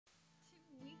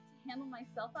handle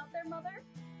myself out there, Mother?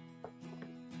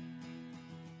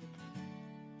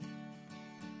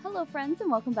 Hello friends,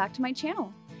 and welcome back to my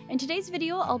channel. In today's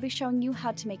video, I'll be showing you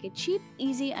how to make a cheap,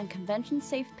 easy, and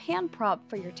convention-safe pan prop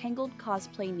for your Tangled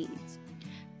cosplay needs.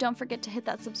 Don't forget to hit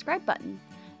that subscribe button.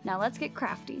 Now let's get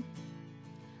crafty.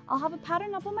 I'll have a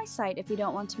pattern up on my site if you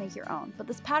don't want to make your own, but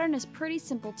this pattern is pretty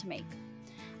simple to make.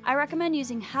 I recommend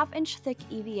using 1/2 inch thick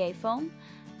EVA foam,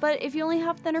 but if you only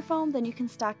have thinner foam, then you can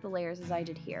stack the layers as I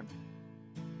did here.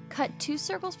 Cut 2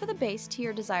 circles for the base to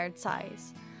your desired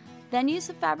size. Then use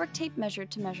a fabric tape measure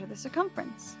to measure the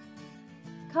circumference.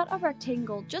 Cut a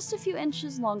rectangle just a few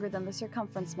inches longer than the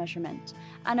circumference measurement,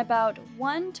 and about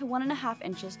 1 to 1.5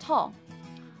 inches tall.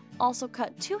 Also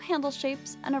cut 2 handle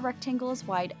shapes and a rectangle as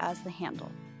wide as the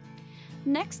handle.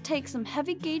 Next, take some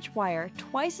heavy gauge wire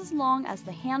twice as long as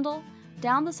the handle,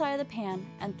 down the side of the pan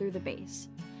and through the base.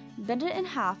 Bend it in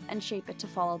half and shape it to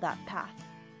follow that path.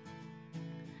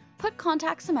 Put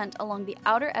contact cement along the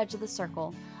outer edge of the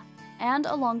circle and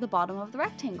along the bottom of the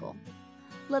rectangle.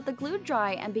 Let the glue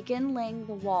dry and begin laying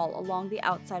the wall along the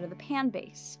outside of the pan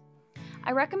base.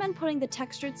 I recommend putting the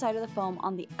textured side of the foam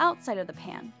on the outside of the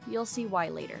pan. You'll see why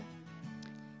later.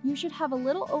 You should have a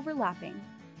little overlapping.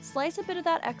 Slice a bit of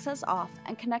that excess off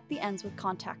and connect the ends with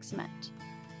contact cement.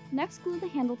 Next, glue the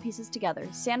handle pieces together,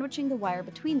 sandwiching the wire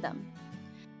between them.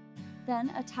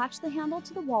 Then attach the handle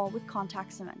to the wall with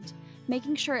contact cement,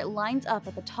 making sure it lines up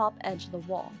at the top edge of the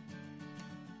wall.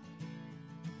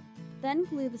 Then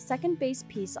glue the second base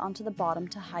piece onto the bottom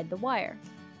to hide the wire.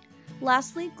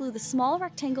 Lastly, glue the small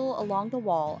rectangle along the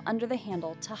wall under the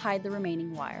handle to hide the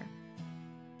remaining wire.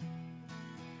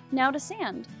 Now to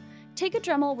sand. Take a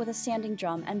Dremel with a sanding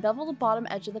drum and bevel the bottom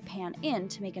edge of the pan in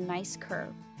to make a nice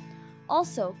curve.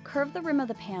 Also, curve the rim of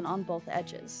the pan on both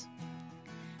edges.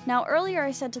 Now earlier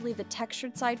I said to leave the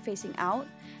textured side facing out.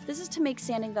 This is to make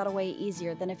sanding that away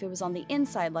easier than if it was on the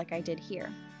inside like I did here.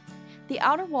 The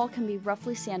outer wall can be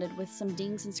roughly sanded with some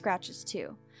dings and scratches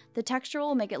too. The texture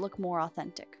will make it look more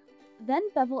authentic. Then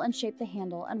bevel and shape the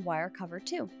handle and wire cover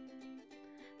too.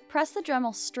 Press the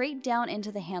Dremel straight down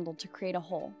into the handle to create a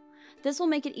hole. This will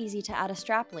make it easy to add a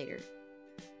strap later.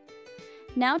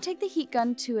 Now take the heat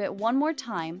gun to it one more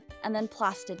time and then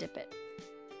Plasta dip it.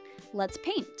 Let's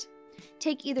paint.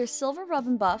 Take either silver rub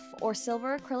and buff or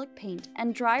silver acrylic paint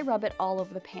and dry rub it all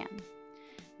over the pan.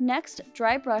 Next,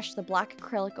 dry brush the black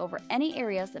acrylic over any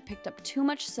areas that picked up too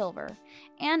much silver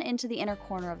and into the inner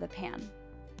corner of the pan.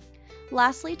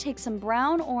 Lastly, take some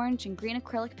brown, orange, and green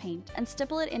acrylic paint and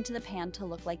stipple it into the pan to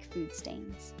look like food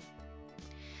stains.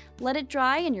 Let it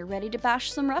dry and you're ready to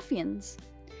bash some ruffians.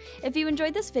 If you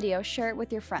enjoyed this video, share it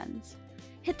with your friends.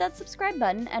 Hit that subscribe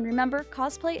button and remember,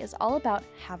 cosplay is all about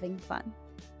having fun.